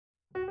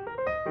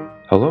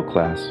Hello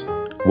class,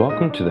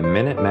 welcome to the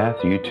Minute Math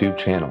YouTube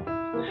channel.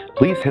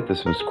 Please hit the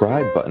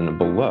subscribe button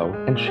below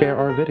and share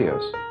our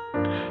videos.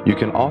 You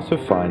can also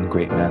find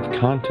great math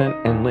content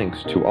and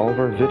links to all of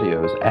our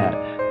videos at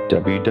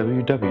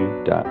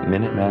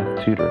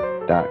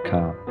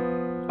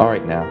www.minutemathtutor.com.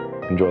 Alright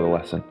now, enjoy the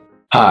lesson.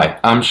 Hi,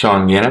 I'm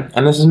Sean Gannon,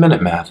 and this is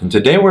Minute Math, and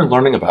today we're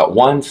learning about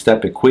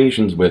one-step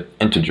equations with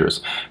integers.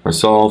 We'll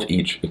solve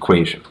each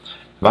equation.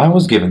 If I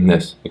was given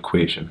this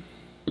equation,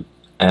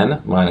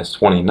 n minus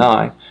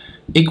 29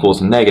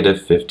 equals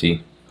negative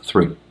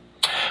 53.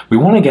 We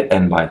want to get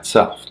n by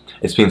itself.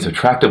 It's being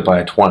subtracted by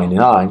a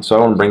 29, so I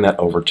want to bring that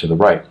over to the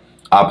right.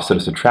 Opposite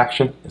of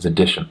subtraction is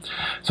addition.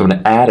 So I'm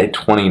going to add a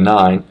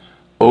 29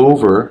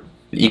 over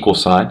the equal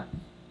sign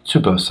to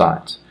both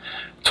sides.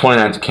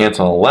 29's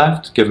cancel on the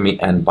left, giving me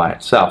n by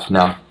itself.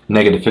 Now,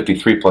 negative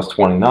 53 plus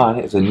 29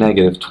 is a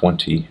negative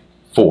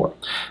 24.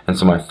 And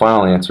so my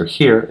final answer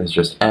here is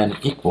just n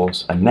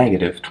equals a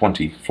negative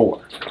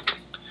 24.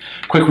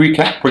 Quick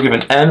recap, we're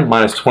given n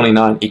minus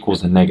 29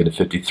 equals a negative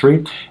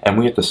 53, and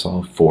we have to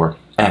solve for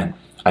n.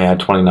 I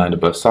add 29 to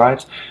both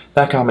sides.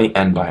 That got me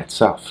n by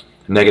itself.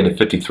 Negative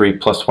 53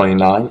 plus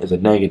 29 is a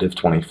negative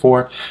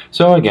 24.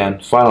 So again,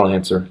 final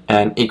answer,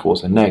 n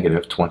equals a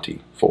negative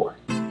 24.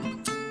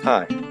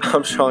 Hi,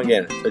 I'm Sean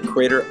Gannon, the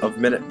creator of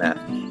Minute Math,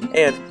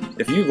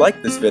 and if you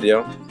like this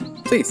video,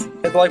 please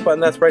hit the like button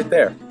that's right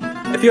there.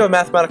 If you have a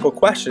mathematical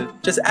question,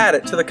 just add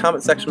it to the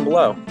comment section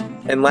below.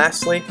 And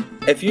lastly,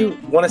 if you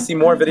want to see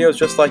more videos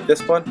just like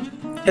this one,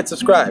 hit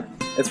subscribe.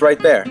 It's right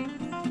there.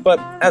 But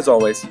as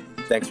always,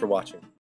 thanks for watching.